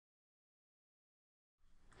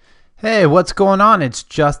Hey, what's going on? It's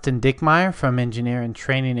Justin Dickmeyer from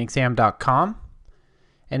engineeringtrainingexam.com,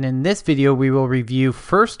 and in this video we will review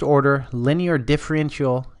first order linear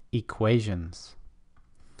differential equations.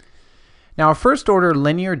 Now a first order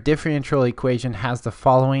linear differential equation has the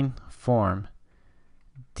following form: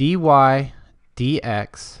 dy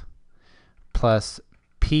dx plus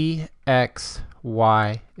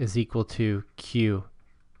pxy is equal to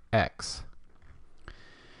qx.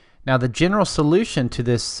 Now the general solution to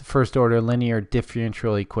this first order linear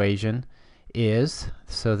differential equation is,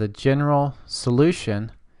 the general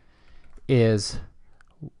solution is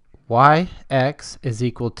yx is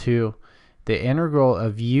equal to the integral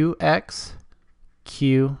of ux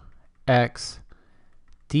qx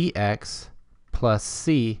dx plus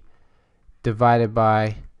c divided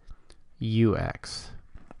by ux,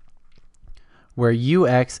 where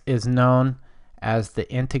ux is known as the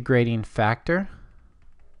integrating factor.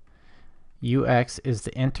 Ux is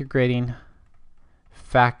the integrating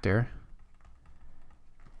factor,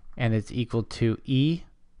 and it's equal to e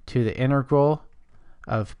to the integral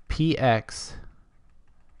of px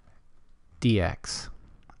dx.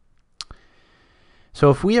 So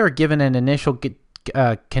if we are given an initial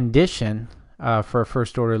condition for a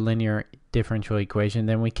first order linear differential equation,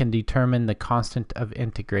 then we can determine the constant of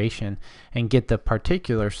integration and get the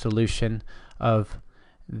particular solution of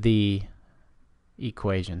the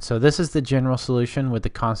equation. So this is the general solution with the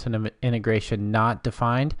constant of integration not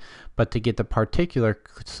defined, but to get the particular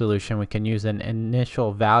solution we can use an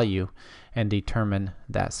initial value and determine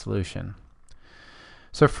that solution.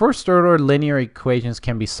 So first order linear equations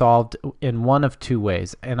can be solved in one of two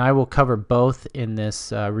ways, and I will cover both in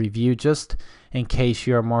this review just in case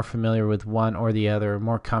you are more familiar with one or the other, or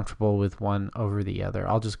more comfortable with one over the other.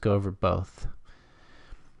 I'll just go over both.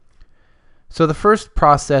 So the first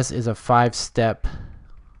process is a five-step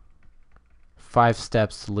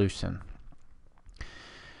solution.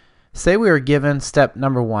 Say we are given step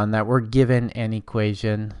number one, that we're given an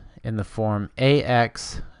equation in the form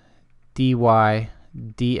ax dy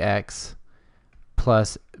dx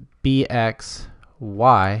plus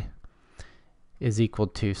bxy is equal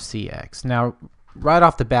to cx. Now right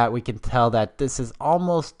off the bat we can tell that this is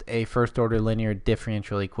almost a first order linear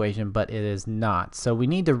differential equation, but it is not. So we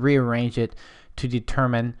need to rearrange it to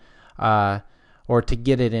determine or to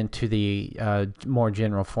get it into the more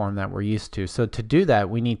general form that we're used to. So to do that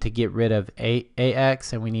we need to get rid of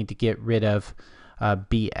ax and we need to get rid of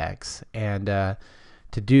bx, and to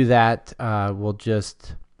do that we'll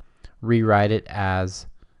just rewrite it as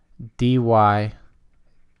dy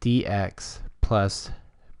dx plus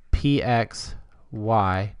px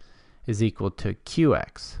y is equal to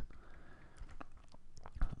qx,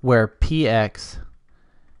 where px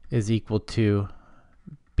is equal to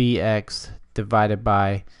bx divided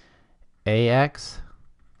by ax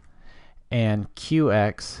and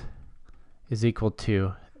qx is equal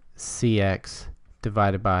to cx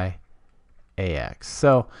divided by ax.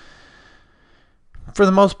 So for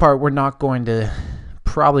the most part we're not going to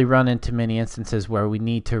probably run into many instances where we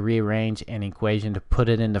need to rearrange an equation to put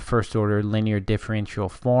it into first order linear differential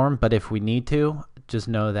form, but if we need to, just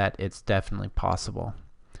know that it's definitely possible.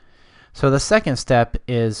 So the second step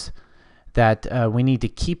is that we need to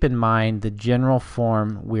keep in mind the general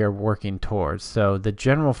form we are working towards. So the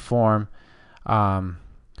general form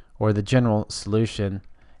or the general solution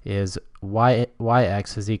is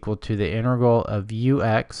yx is equal to the integral of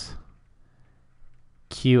ux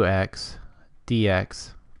qx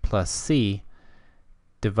dx plus c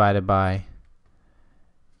divided by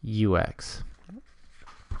ux.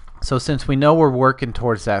 So since we know we're working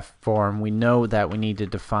towards that form, we know that we need to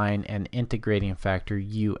define an integrating factor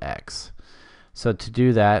ux. So to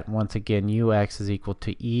do that, once again, ux is equal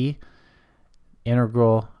to e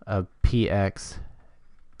integral of px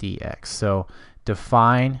dx. So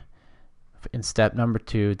define in step number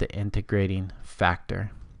two the integrating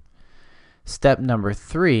factor. Step number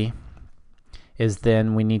three is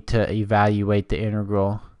then we need to evaluate the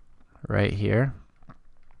integral right here.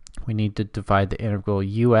 We need to divide the integral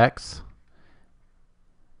ux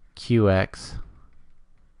qx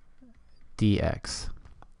dx.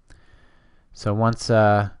 So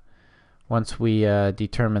once we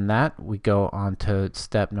determine that, we go on to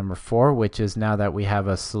step number four, which is now that we have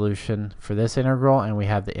a solution for this integral and we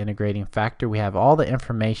have the integrating factor, we have all the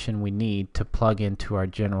information we need to plug into our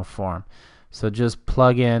general form. So just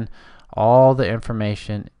plug in all the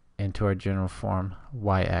information into our general form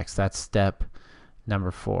yx. That's step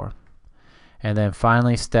number four. And then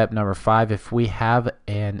finally step number five, if we have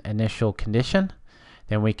an initial condition,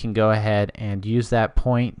 then we can go ahead and use that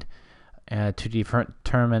point to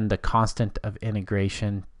determine the constant of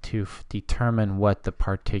integration to determine what the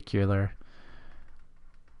particular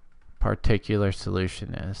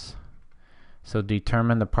solution is. So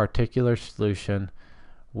determine the particular solution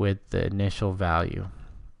with the initial value.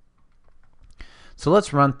 So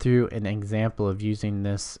let's run through an example of using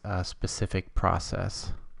this specific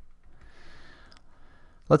process.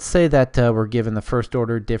 Let's say that we're given the first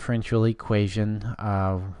order differential equation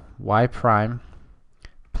y prime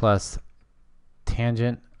plus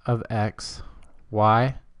tangent of x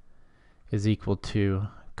y is equal to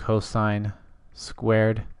cosine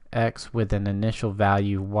squared x with an initial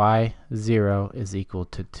value y0 is equal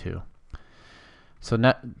to 2.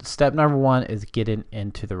 So step number one is getting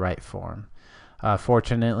into the right form.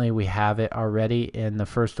 Fortunately, we have it already in the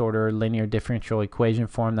first order linear differential equation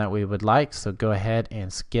form that we would like, so go ahead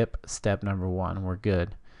and skip step number one. We're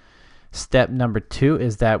good. Step number two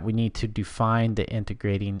is that we need to define the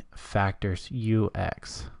integrating factors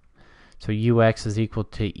ux. So ux is equal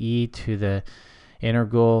to e to the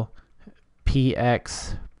integral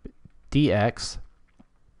px dx,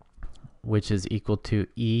 which is equal to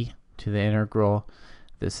e to the integral,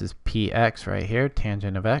 this is px right here,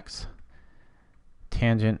 tangent of x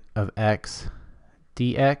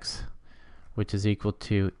dx, which is equal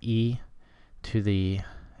to e to the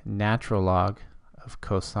natural log of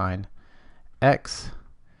cosine x,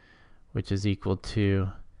 which is equal to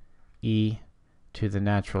e to the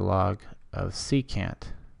natural log of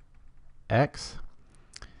secant x.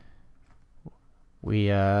 We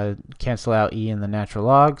cancel out e in the natural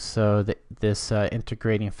log, so this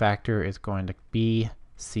integrating factor is going to be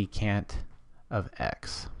secant of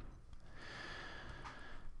x.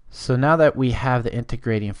 So now that we have the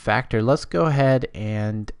integrating factor, let's go ahead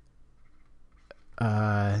and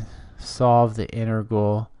solve the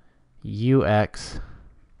integral ux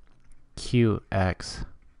qx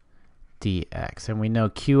dx. And we know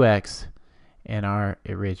qx in our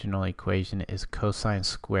original equation is cosine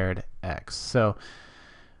squared x. So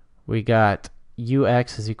we got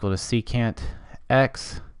ux is equal to secant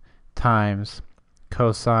x times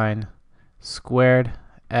cosine squared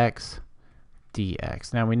x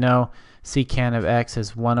dx. Now we know secant of x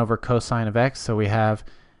is 1 over cosine of x, so we have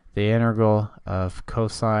the integral of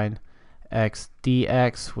cosine x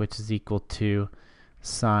dx, which is equal to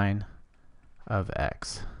sine of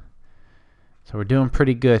x. So we're doing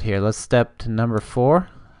pretty good here. Let's step to number 4,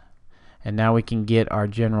 and now we can get our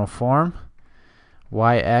general form.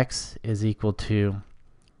 Yx is equal to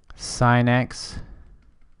sine x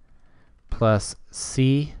plus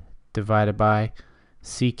c divided by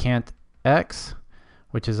secant x,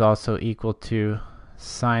 which is also equal to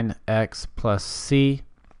sine x plus c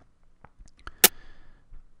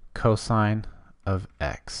cosine of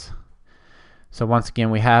x. So once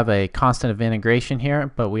again, we have a constant of integration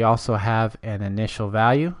here, but we also have an initial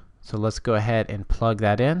value. So let's go ahead and plug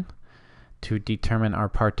that in to determine our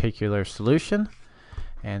particular solution.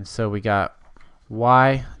 And so we got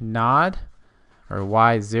y naught, or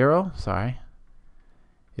y0, sorry,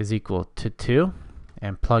 is equal to 2.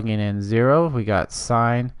 And plugging in 0, we got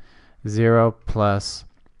sine 0 plus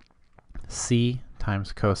c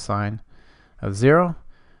times cosine of 0.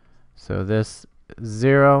 So this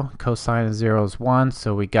 0, cosine of 0 is 1,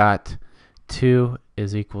 so we got 2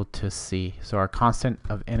 is equal to c. So our constant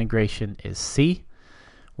of integration is c,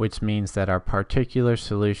 which means that our particular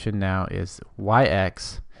solution now is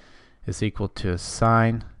yx is equal to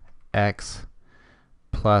sine x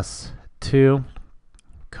plus 2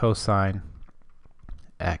 cosine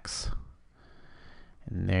x.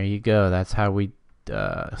 And there you go. That's how we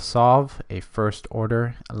solve a first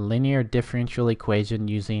order linear differential equation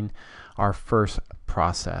using our first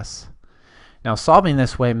process. Now solving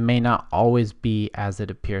this way may not always be as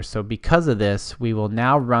it appears. So because of this, we will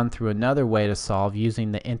now run through another way to solve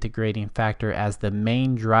using the integrating factor as the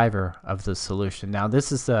main driver of the solution. Now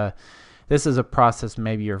this is a process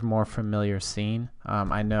maybe you're more familiar seeing.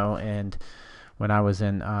 I know, and when I was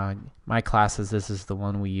in my classes, this is the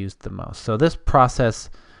one we used the most. So this process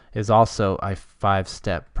is also a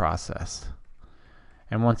 5-step process.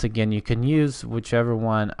 And once again, you can use whichever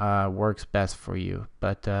one works best for you.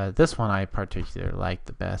 But this one I particularly like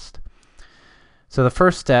the best. So the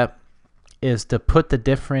first step is to put the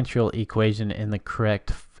differential equation in the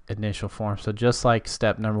correct initial form. So just like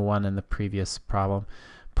step number 1 in the previous problem,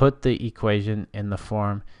 put the equation in the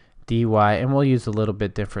form dy, and we'll use a little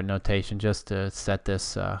bit different notation just to set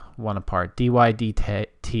this one apart. Dy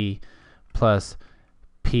dt plus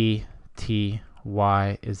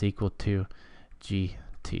pty is equal to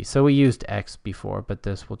gt. So we used x before, but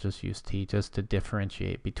this we'll just use t just to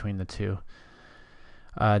differentiate between the two.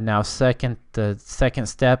 Now the second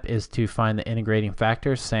step is to find the integrating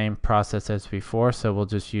factor. Same process as before, so we'll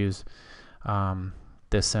just use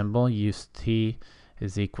this symbol. Ut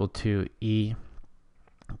is equal to e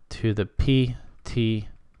to the pt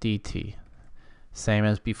dt. Same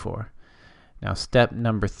as before. Now step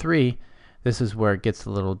number 3, this is where it gets a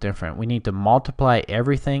little different. We need to multiply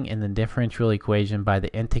everything in the differential equation by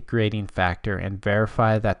the integrating factor and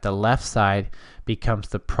verify that the left side becomes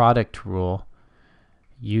the product rule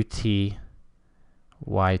ut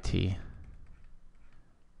yt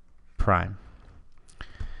prime,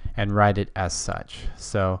 and write it as such.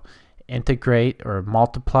 So integrate or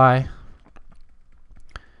multiply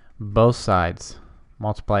both sides,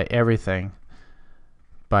 multiply everything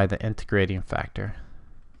by the integrating factor.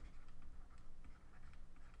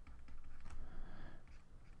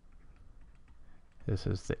 This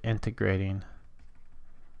is the integrating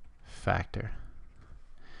factor.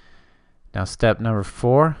 Now step number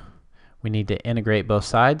 4, we need to integrate both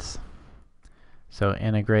sides. So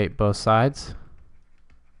integrate both sides.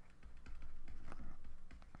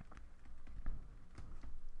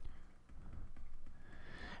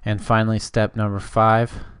 And finally, step number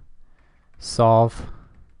 5, solve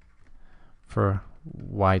for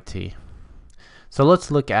yt. So let's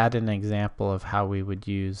look at an example of how we would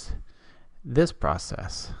use this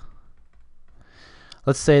process.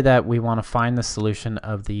 Let's say that we want to find the solution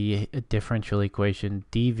of the differential equation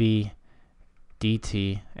dv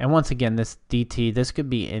dt, and once again this dt, this could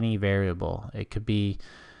be any variable. It could be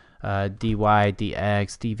dy,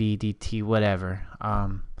 dx, dv, dt, whatever,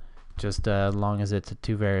 just as long as it's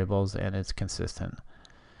 2 variables and it's consistent.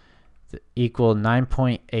 Equal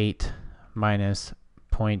 9.8 minus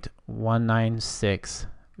 0.196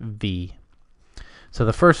 v. So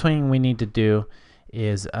the first thing we need to do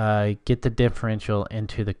is get the differential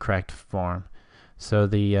into the correct form. So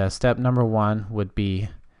the step number 1 would be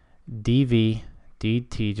dv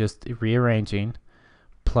dt, just rearranging,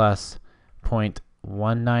 plus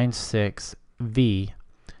 0.196 v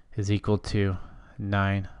is equal to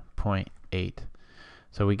 9.8.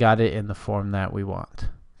 So we got it in the form that we want.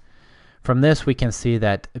 From this we can see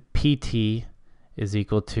that pt is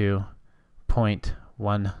equal to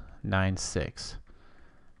 0.196.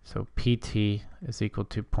 So pt is equal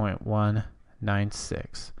to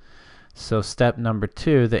 0.196. So step number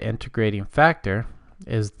 2, the integrating factor,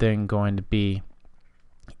 is then going to be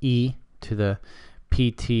e to the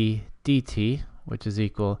pt dt, which is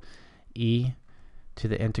equal e to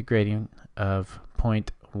the integrating of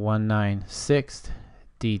 0.196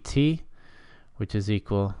 dt, which is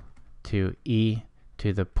equal to e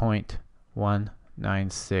to the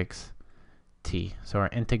 0.196 t. So our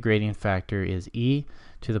integrating factor is e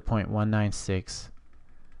to the 0.196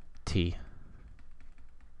 t.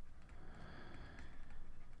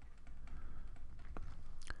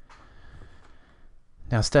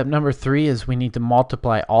 Now step number 3 is we need to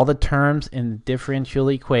multiply all the terms in the differential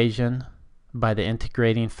equation by the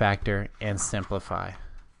integrating factor and simplify.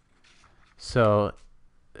 So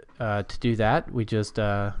to do that, we just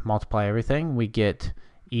multiply everything. We get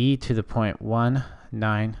e to the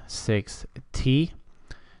 0.196 t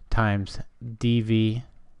times dv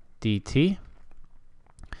dt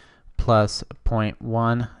plus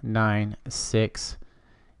 0.196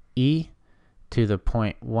 e to the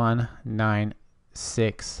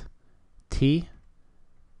 0.196 t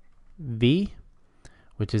v,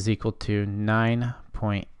 which is equal to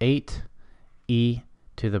 9.8 e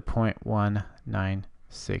to the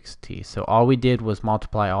 0.196 t. So all we did was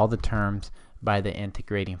multiply all the terms by the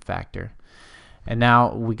integrating factor. And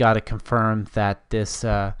now we got to confirm that this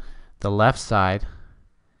the left side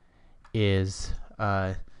is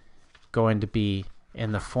going to be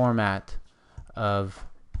in the format of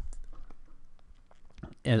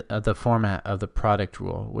the product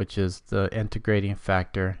rule, which is the integrating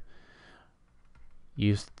factor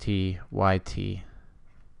ut yt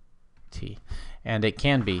t. And it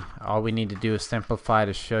can be. All we need to do is simplify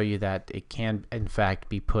to show you that it can in fact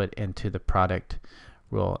be put into the product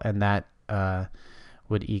rule, and that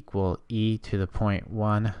would equal e to the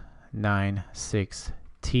 0.196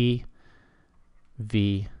 t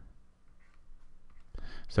v.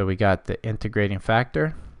 So we got the integrating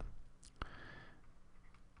factor,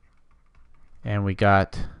 and we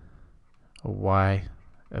got a y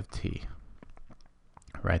of t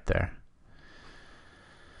right there.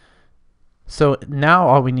 So now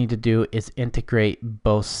all we need to do is integrate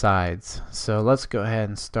both sides. So let's go ahead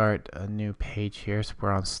and start a new page here. So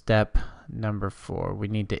we're on step number 4. We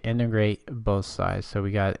need to integrate both sides. So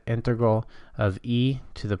we got integral of e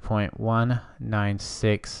to the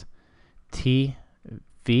 0.196 t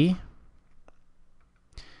v,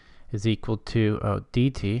 is equal to,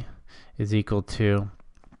 dt is equal to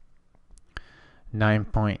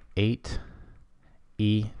 9.8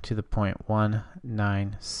 e to the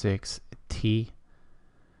 0.196 t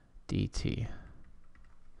dt.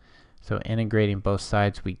 So integrating both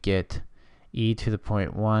sides, we get e to the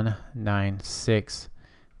 0.196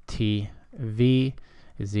 t v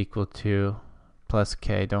is equal to plus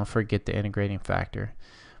k, don't forget the integrating factor,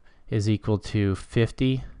 is equal to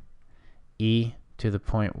 50 e to the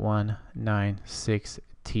 0.196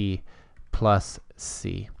 t plus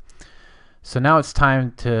c. So now it's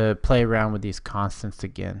time to play around with these constants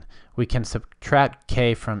again. We can subtract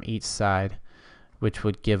k from each side, which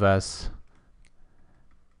would give us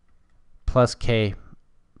plus k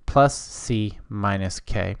plus c minus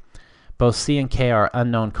k. Both c and k are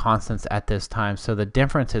unknown constants at this time, so the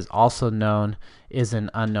difference is also known is an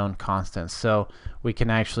unknown constant. So we can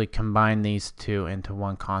actually combine these two into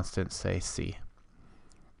one constant, say c.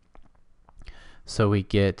 So we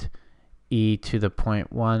get e to the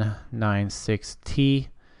 0.196 t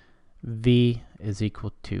v is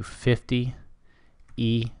equal to 50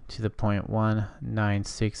 e to the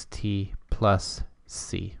 0.196 t plus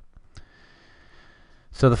c.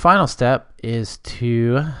 So the final step in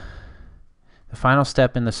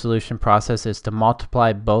the solution process is to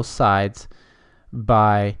multiply both sides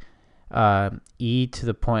by negative e to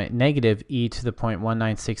the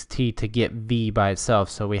 0.196 t to get v by itself.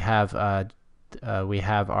 So we have our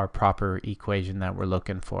proper equation that we're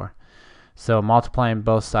looking for. So multiplying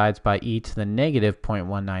both sides by e to the negative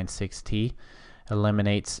 0.196 t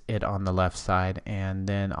eliminates it on the left side and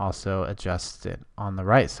then also adjusts it on the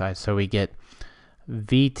right side. So we get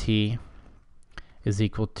Vt is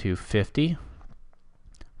equal to 50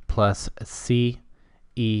 plus c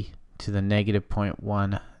e to the negative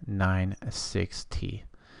 0.196 t.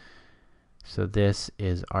 So this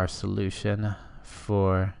is our solution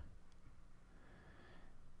for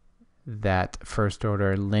that first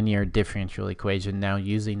order linear differential equation. Now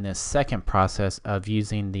using this second process of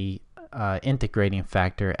using the integrating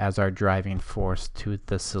factor as our driving force to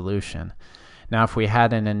the solution. Now if we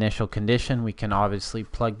had an initial condition, we can obviously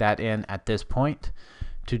plug that in at this point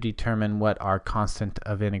to determine what our constant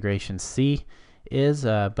of integration c is,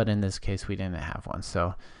 but in this case we didn't have one,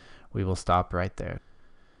 so we will stop right there.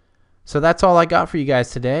 So that's all I got for you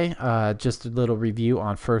guys today. Just a little review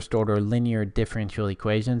on first order linear differential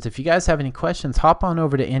equations. If you guys have any questions, hop on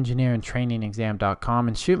over to engineeringtrainingexam.com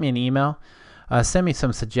and shoot me an email. Send me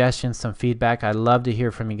some suggestions, some feedback. I'd love to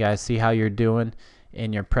hear from you guys, see how you're doing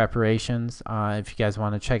in your preparations. If you guys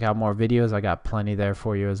want to check out more videos, I got plenty there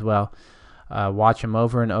for you as well. Watch them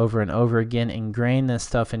over and over and over again. Ingrain this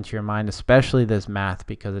stuff into your mind, especially this math,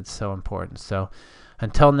 because it's so important. So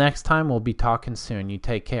until next time, we'll be talking soon. You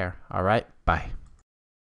take care. All right, bye.